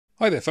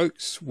Hi there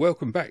folks,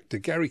 welcome back to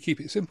Gary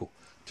Keep It Simple.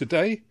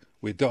 Today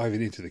we're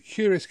diving into the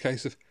curious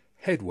case of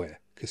headwear,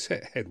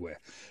 cassette headwear.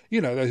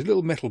 You know, those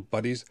little metal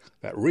buddies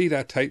that read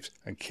our tapes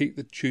and keep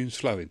the tunes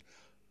flowing.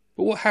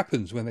 But what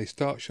happens when they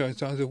start showing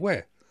signs of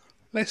wear?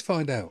 Let's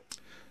find out.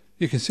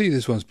 You can see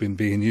this one's been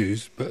being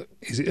used, but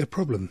is it a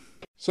problem?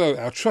 So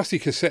our trusty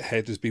cassette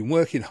head has been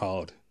working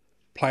hard,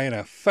 playing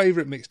our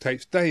favourite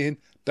mixtapes day in,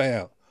 day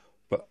out.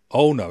 But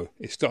oh no,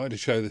 it's starting to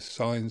show the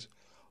signs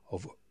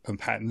of and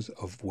patterns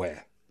of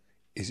wear.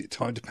 Is it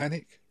time to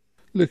panic?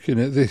 Looking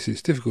at this,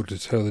 it's difficult to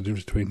tell the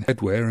difference between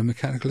headwear and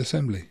mechanical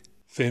assembly.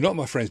 Fear not,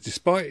 my friends,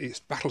 despite its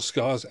battle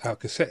scars, our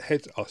cassette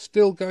heads are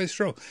still going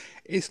strong.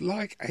 It's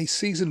like a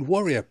seasoned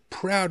warrior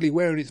proudly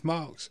wearing its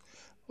marks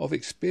of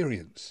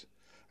experience.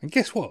 And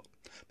guess what?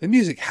 The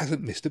music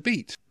hasn't missed a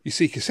beat. You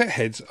see, cassette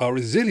heads are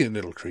resilient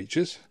little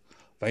creatures.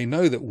 They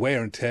know that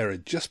wear and tear are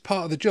just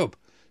part of the job,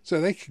 so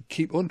they can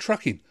keep on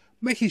trucking,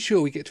 making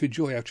sure we get to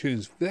enjoy our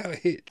tunes without a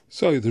hit.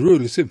 So the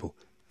rule is simple.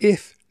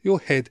 If your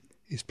head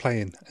is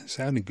playing and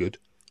sounding good,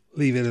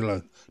 leave it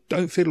alone.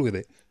 Don't fiddle with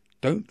it.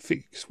 Don't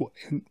fix what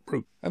isn't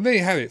broke. And there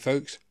you have it,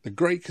 folks. The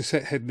great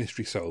cassette head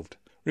mystery solved.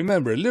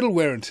 Remember, a little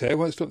wear and tear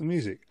won't stop the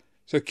music.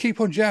 So keep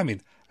on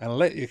jamming and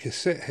let your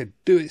cassette head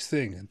do its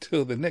thing.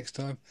 Until the next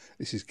time,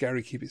 this is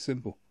Gary Keep It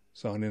Simple,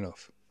 signing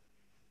off.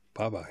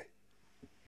 Bye-bye.